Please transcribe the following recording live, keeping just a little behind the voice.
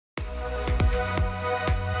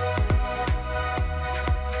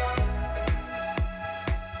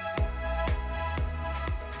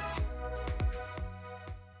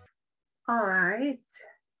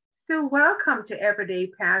So welcome to Everyday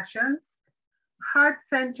Passions,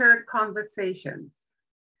 Heart-Centered Conversations.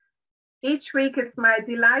 Each week, it's my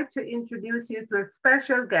delight to introduce you to a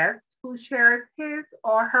special guest who shares his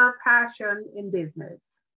or her passion in business.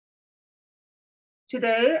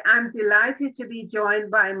 Today, I'm delighted to be joined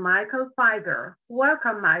by Michael Fieger.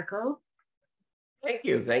 Welcome, Michael. Thank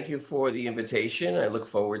you. Thank you for the invitation. I look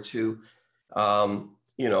forward to,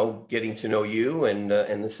 getting to know you and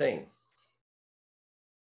the same.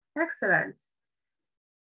 Excellent.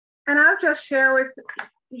 And I'll just share with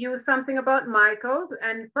you something about Michael.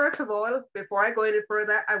 And first of all, before I go any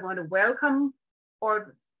further, I want to welcome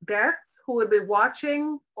our guests who will be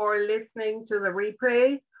watching or listening to the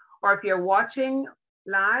replay. Or if you're watching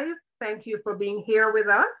live, thank you for being here with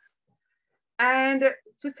us. And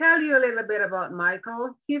to tell you a little bit about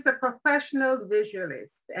Michael, he's a professional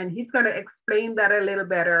visualist, and he's going to explain that a little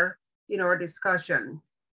better in our discussion.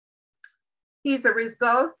 He's a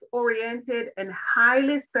results-oriented and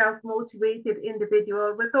highly self-motivated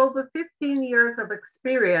individual with over 15 years of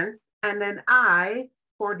experience and an eye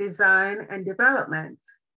for design and development.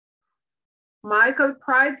 Michael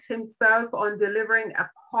prides himself on delivering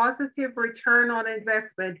a positive return on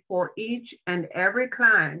investment for each and every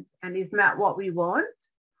client, and isn't that what we want?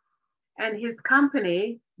 And his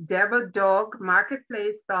company,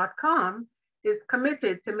 DevilDogMarketplace.com, is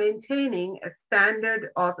committed to maintaining a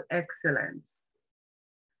standard of excellence.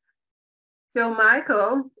 So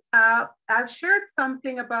Michael, I've shared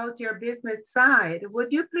something about your business side.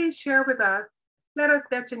 Would you please share with us? Let us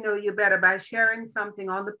get to know you better by sharing something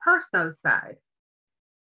on the personal side.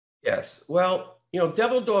 Yes. Well,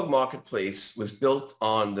 Devil Dog Marketplace was built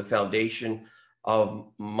on the foundation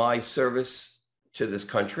of my service to this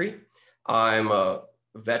country. I'm a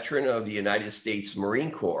veteran of the United States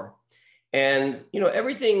Marine Corps. And,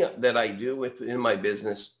 everything that I do within my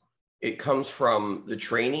business, it comes from the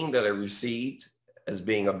training that I received as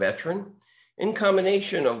being a veteran in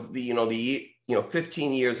combination of the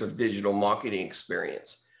 15 years of digital marketing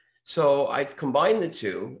experience. So I've combined the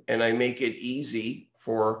two, and I make it easy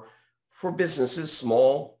for businesses,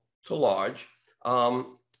 small to large,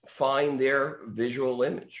 find their visual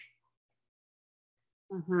image.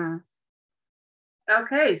 Mm-hmm.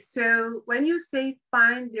 Okay, so when you say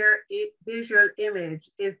find their visual image,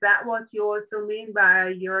 is that what you also mean by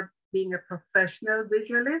your being a professional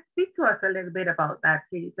visualist? Speak to us a little bit about that,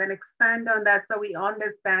 please, and expand on that so we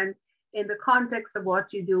understand in the context of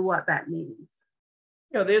what you do, what that means.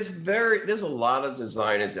 There's a lot of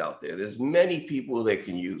designers out there. There's many people that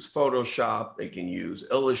can use Photoshop, they can use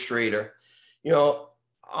Illustrator.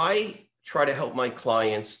 I try to help my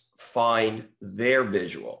clients find their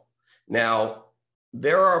visual. Now,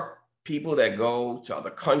 there are people that go to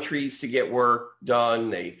other countries to get work done.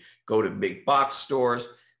 They go to big box stores.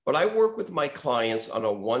 But I work with my clients on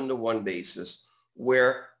a one-to-one basis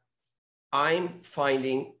where I'm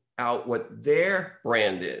finding out what their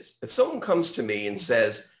brand is. If someone comes to me and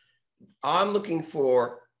says, I'm looking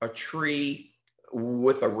for a tree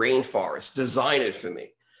with a rainforest, design it for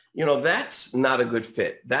me. That's not a good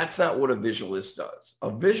fit. That's not what a visualist does. A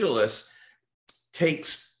visualist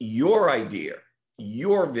takes your idea,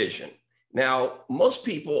 your vision. Now, most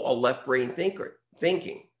people are left-brain thinking.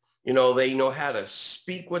 They know how to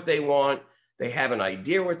speak what they want. They have an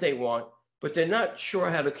idea what they want, but they're not sure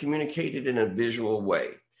how to communicate it in a visual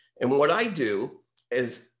way. And what I do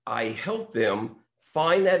is I help them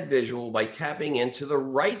find that visual by tapping into the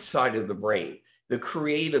right side of the brain, the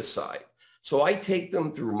creative side. So I take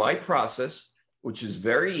them through my process, which is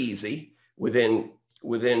very easy. Within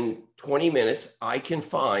 20 minutes, I can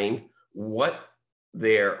find what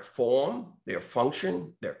their form, their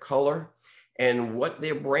function, their color, and what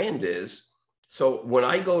their brand is. So when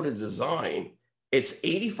I go to design, it's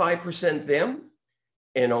 85% them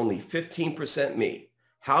and only 15% me.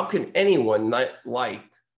 How can anyone not like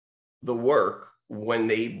the work when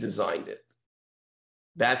they've designed it?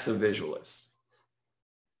 That's a visualist.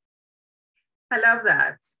 I love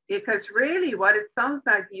that, because really what it sounds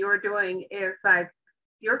like you're doing is like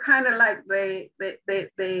you're kind of like the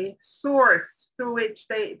source through which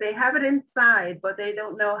they have it inside, but they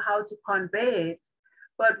don't know how to convey it.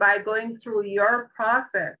 But by going through your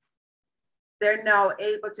process, they're now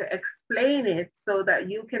able to explain it so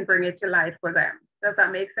that you can bring it to life for them. Does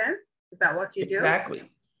that make sense? Is that what you do? Exactly.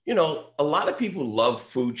 A lot of people love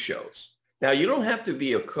food shows. Now, you don't have to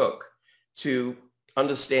be a cook to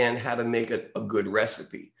understand how to make a good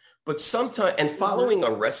recipe. But sometimes, and following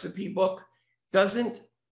a recipe book doesn't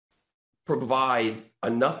provide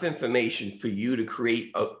enough information for you to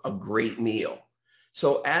create a great meal.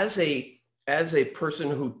 So as a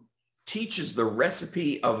person who teaches the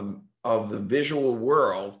recipe of the visual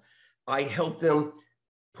world, I help them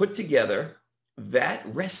put together that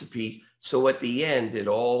recipe so at the end it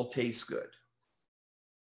all tastes good.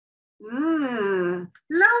 Love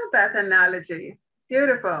that analogy.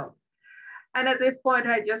 Beautiful. And at this point,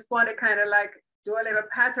 I just want to kind of like do a little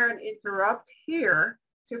pattern interrupt here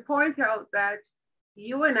to point out that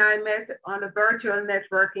you and I met on a virtual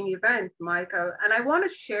networking event, Michael, and I want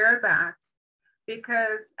to share that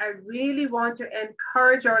because I really want to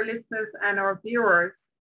encourage our listeners and our viewers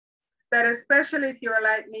that, especially if you're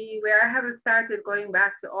like me, where I haven't started going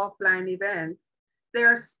back to offline events, there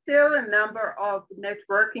are still a number of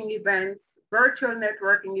networking events, virtual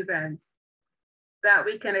networking events that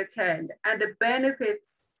we can attend. And the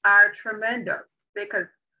benefits are tremendous because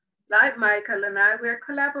like Michael and I, we're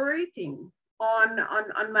collaborating on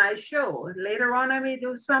my show. Later on, I may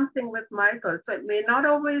do something with Michael. So it may not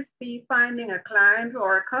always be finding a client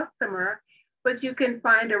or a customer, but you can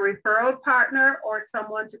find a referral partner or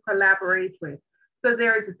someone to collaborate with. So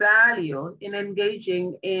there's value in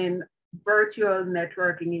engaging in virtual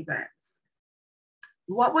networking events.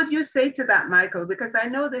 What would you say to that, Michael? Because I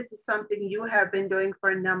know this is something you have been doing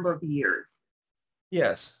for a number of years.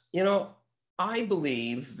 Yes. I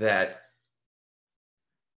believe that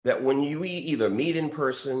when we either meet in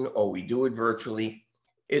person or we do it virtually,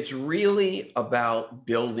 it's really about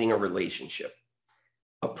building a relationship.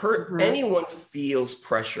 Anyone feels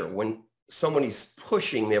pressure when somebody's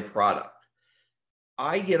pushing their product.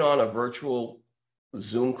 I get on a virtual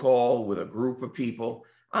Zoom call with a group of people.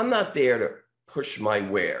 I'm not there to push my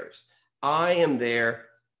wares. I am there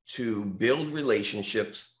to build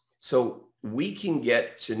relationships so we can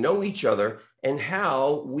get to know each other and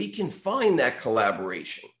how we can find that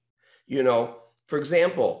collaboration. For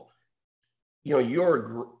example,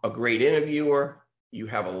 you're a great interviewer. You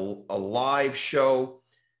have a live show.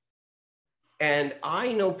 And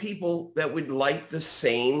I know people that would like the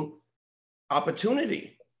same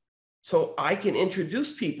opportunity. So I can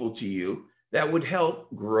introduce people to you that would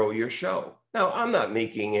help grow your show. Now, I'm not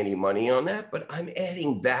making any money on that, but I'm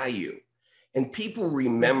adding value. And people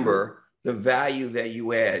remember the value that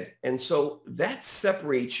you add. And so that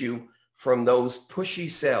separates you from those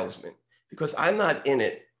pushy salesmen, because I'm not in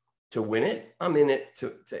it to win it. I'm in it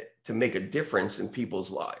to make a difference in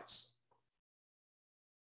people's lives.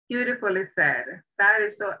 Beautifully said. That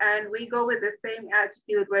is so, and we go with the same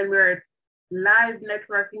attitude when we're at live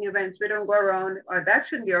networking events. We don't go around, or that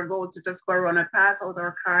shouldn't be our goal, to just go around and pass out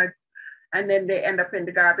our cards and then they end up in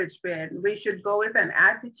the garbage bin. We should go with an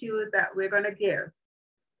attitude that we're going to give.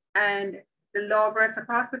 And the law of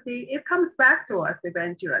reciprocity, it comes back to us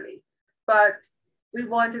eventually, but we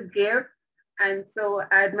want to give. And so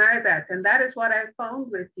I admire that. And that is what I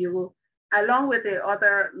found with you, along with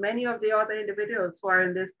many of the other individuals who are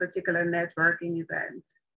in this particular networking event.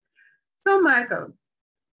 So Michael,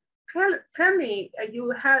 tell me,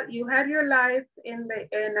 you had your life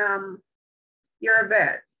you're a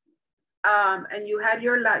vet, and you had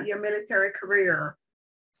your military career.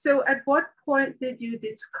 So at what point did you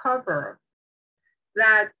discover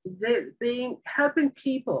that helping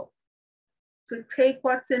people to take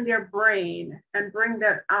what's in their brain and bring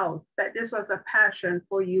that out, that this was a passion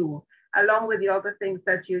for you, along with the other things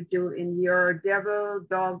that you do in your devil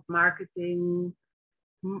dog marketplace?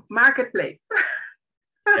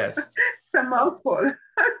 Yes. It's a mouthful.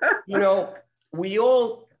 We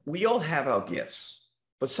all have our gifts,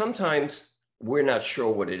 but sometimes we're not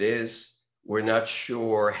sure what it is. We're not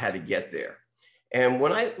sure how to get there. And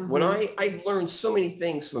when I learned so many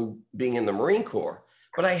things from being in the Marine Corps,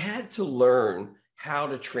 but I had to learn how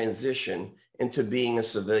to transition into being a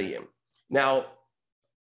civilian. Now,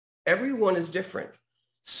 everyone is different.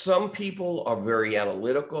 Some people are very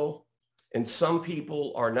analytical and some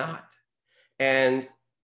people are not. And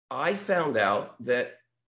I found out that,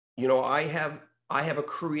 I have a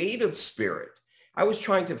creative spirit. I was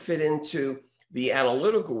trying to fit into the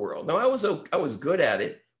analytical world. Now, I was good at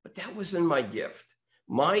it, but that wasn't my gift.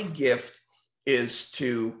 My gift is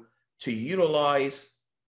to utilize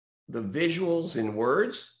the visuals in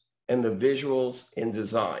words and the visuals in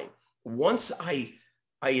design. Once I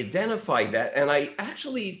identified that, and I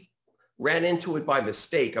actually ran into it by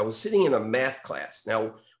mistake. I was sitting in a math class.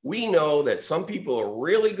 Now, we know that some people are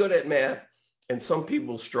really good at math and some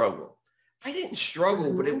people struggle. I didn't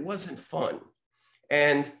struggle, but it wasn't fun.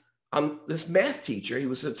 And this math teacher, he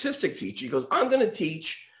was a statistic teacher. He goes, I'm going to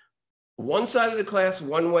teach one side of the class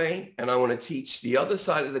one way, and I want to teach the other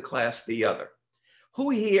side of the class the other. Who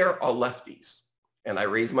here are lefties? And I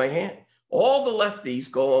raise my hand. All the lefties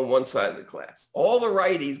go on one side of the class. All the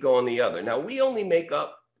righties go on the other. Now, we only make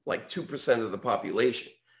up like 2% of the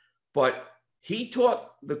population, but he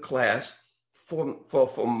taught the class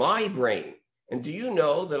for my brain. And do you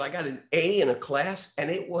know that I got an A in a class and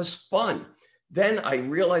it was fun? Then I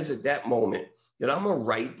realized at that moment that I'm a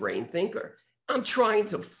right brain thinker. I'm trying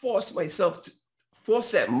to force myself to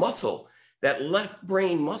force that muscle, that left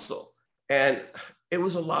brain muscle. And it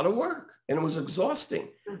was a lot of work and it was exhausting.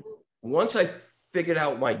 Once I figured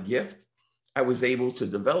out my gift, I was able to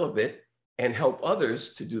develop it and help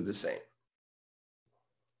others to do the same.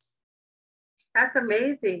 That's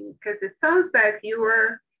amazing, because it sounds like you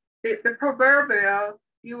were the proverbial,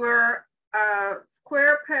 you were a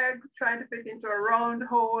square peg trying to fit into a round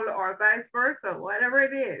hole, or vice versa, whatever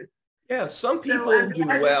it is. Yeah, some people do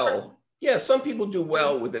well. Yeah, some people do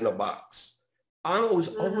well within a box. I was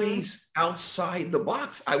always outside the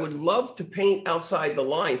box. I would love to paint outside the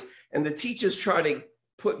lines, and the teachers try to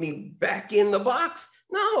put me back in the box.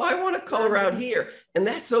 No, I want to color out here, and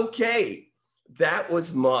that's okay. That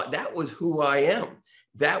was who I am.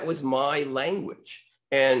 That was my language.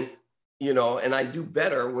 And, you know, and I do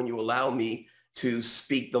better when you allow me to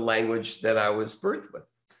speak the language that I was birthed with.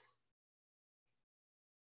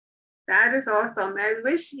 That is awesome. I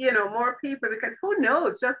wish, you know, more people, because who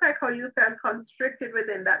knows, just like how you felt constricted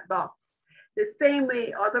within that box, the same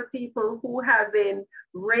way other people who have been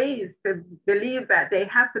raised to believe that they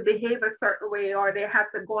have to behave a certain way or they have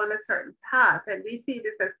to go on a certain path. And we see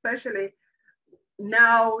this especially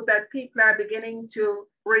now that people are beginning to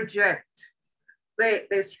reject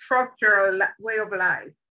the structural way of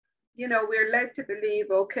life. You know, we're led to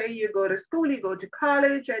believe, okay, you go to school, you go to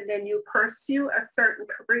college, and then you pursue a certain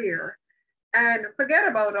career. And forget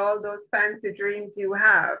about all those fancy dreams you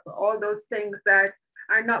have, all those things that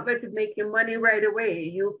are not going to make you money right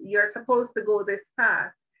away. You're supposed to go this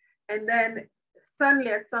path. And then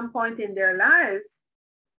suddenly at some point in their lives,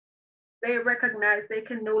 they recognize they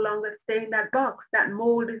can no longer stay in that box. That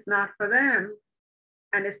mold is not for them.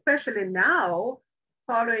 And especially now,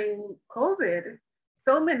 following COVID,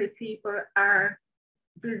 so many people are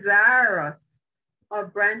desirous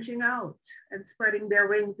of branching out and spreading their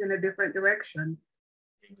wings in a different direction.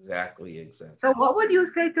 Exactly. So what would you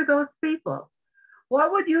say to those people?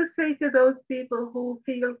 What would you say to those people who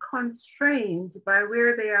feel constrained by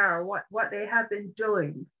where they are, what they have been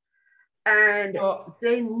doing? And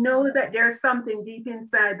they know that there's something deep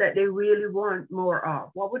inside that they really want more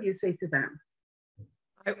of. What would you say to them?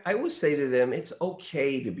 I would say to them, it's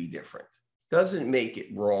okay to be different. Doesn't make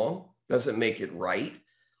it wrong. Doesn't make it right.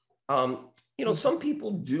 You know, some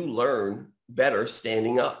people do learn better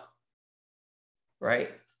standing up,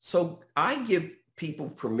 right? So I give people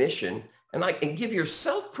permission, and give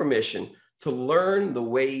yourself permission to learn the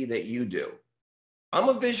way that you do. I'm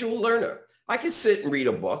a visual learner. I can sit and read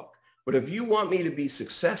a book, but if you want me to be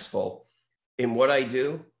successful in what I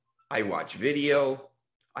do, I watch video,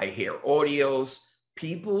 I hear audios.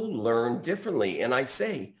 People learn differently. And I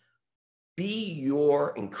say, be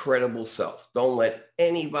your incredible self. Don't let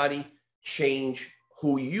anybody change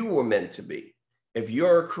who you were meant to be. If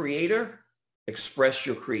you're a creator, express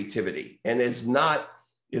your creativity. And there's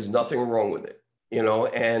nothing wrong with it, you know,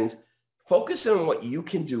 and focus on what you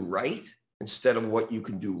can do right instead of what you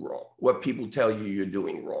can do wrong, what people tell you you're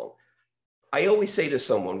doing wrong. I always say to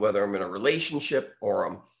someone, whether I'm in a relationship or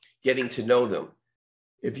I'm getting to know them,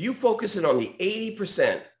 if you focus in on the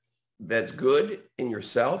 80% that's good in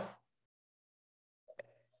yourself,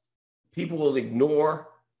 people will ignore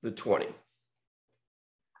the 20.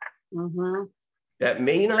 That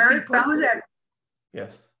may not be perfect.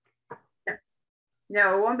 Yes.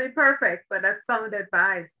 No, it won't be perfect, but that's sound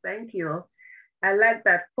advice. Thank you. I like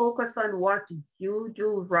that. Focus on what you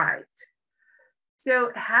do right.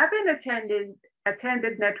 So having attended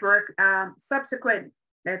subsequent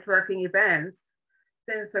networking events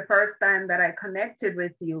since the first time that I connected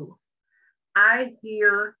with you, I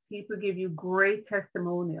hear people give you great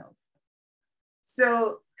testimonials.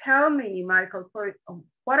 So tell me, Michael,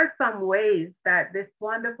 what are some ways that this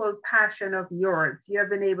wonderful passion of yours, you have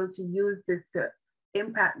been able to use this to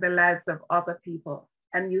impact the lives of other people?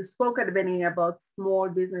 And you spoke at the beginning about small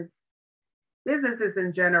businesses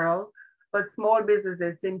in general, but small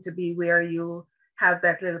businesses seem to be where you have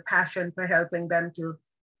that little passion for helping them to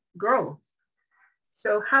grow.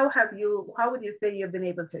 So how would you say you've been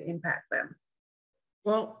able to impact them?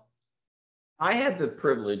 Well, I had the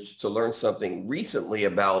privilege to learn something recently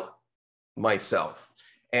about myself,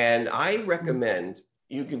 and I recommend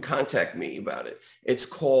you can contact me about it. It's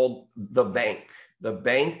called the bank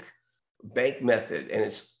method, and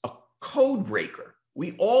it's a code breaker.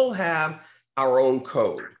 We all have our own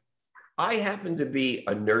code. I happen to be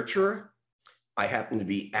a nurturer. I happen to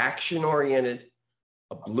be action-oriented,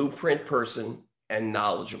 a blueprint person, and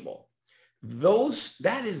knowledgeable.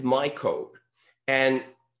 That is my code. And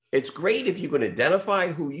it's great if you can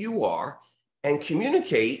identify who you are and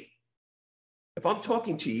communicate. If I'm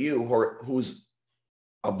talking to you who's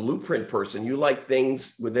a blueprint person, you like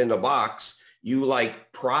things within a box, you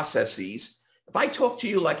like processes. If I talk to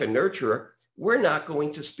you like a nurturer, we're not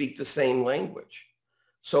going to speak the same language.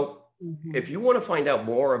 So if you want to find out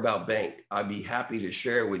more about Bank, I'd be happy to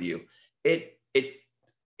share with you. It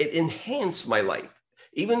enhanced my life.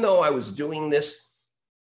 Even though I was doing this,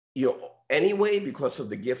 anyway, because of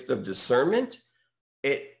the gift of discernment,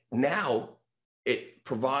 it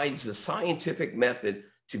provides a scientific method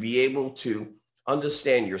to be able to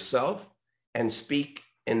understand yourself and speak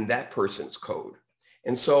in that person's code.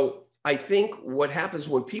 And so I think what happens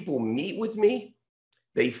when people meet with me,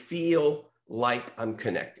 they feel like I'm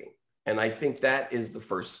connecting. And I think that is the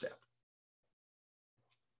first step.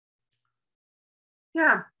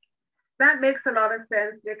 Yeah, that makes a lot of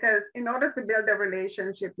sense, because in order to build a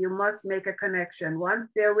relationship, you must make a connection. Once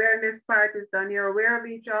the awareness part is done, you're aware of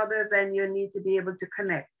each other, then you need to be able to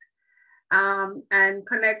connect. And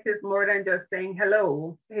connect is more than just saying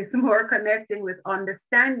hello. It's more connecting with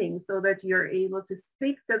understanding, so that you're able to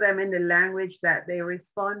speak to them in the language that they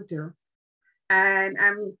respond to. And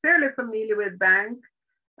I'm fairly familiar with Bank,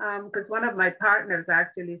 because one of my partners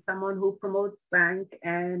actually is someone who promotes Bank,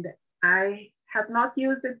 and I have not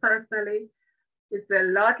used it personally. It's a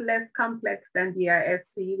lot less complex than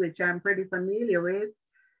DISC, which I'm pretty familiar with.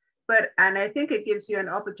 And I think it gives you an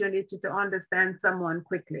opportunity to understand someone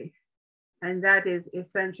quickly. And that is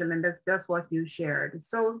essential, and that's just what you shared.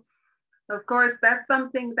 So, of course, that's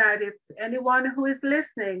something that if anyone who is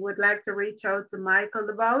listening would like to reach out to Michael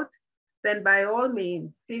about, then by all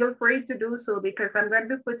means, feel free to do so, because I'm going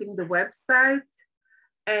to be putting the website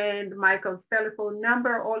and Michael's telephone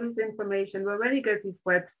number, all his information. But when you get his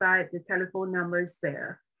website, the telephone number is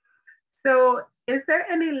there. So is there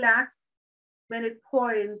any last minute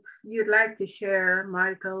point you'd like to share,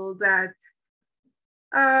 Michael, that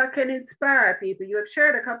can inspire people? You have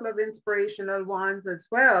shared a couple of inspirational ones as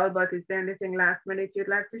well, but is there anything last minute you'd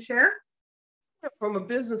like to share? From a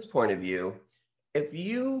business point of view, if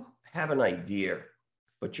you have an idea,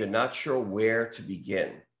 but you're not sure where to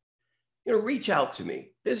begin, reach out to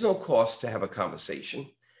me. There's no cost to have a conversation,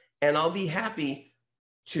 and I'll be happy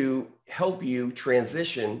to help you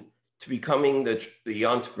transition to becoming the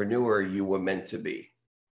entrepreneur you were meant to be.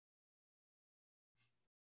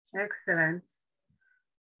 Excellent.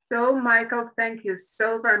 So, Michael, thank you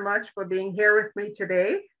so very much for being here with me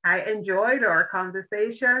today. I enjoyed our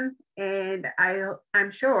conversation, and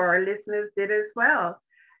I'm sure our listeners did as well.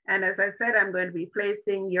 And as I said, I'm going to be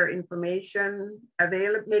placing your information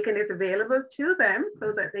making it available to them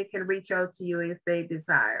so that they can reach out to you if they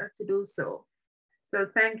desire to do so. So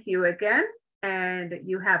thank you again, and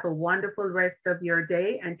you have a wonderful rest of your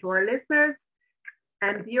day. And to our listeners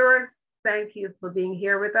and viewers, thank you for being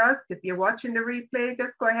here with us. If you're watching the replay,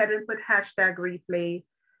 just go ahead and put #replay,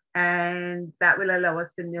 and that will allow us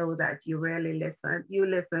to know that you really listened. You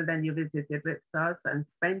listened and you visited with us and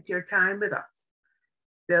spent your time with us.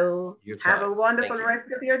 So have a wonderful rest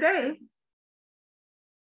of your day.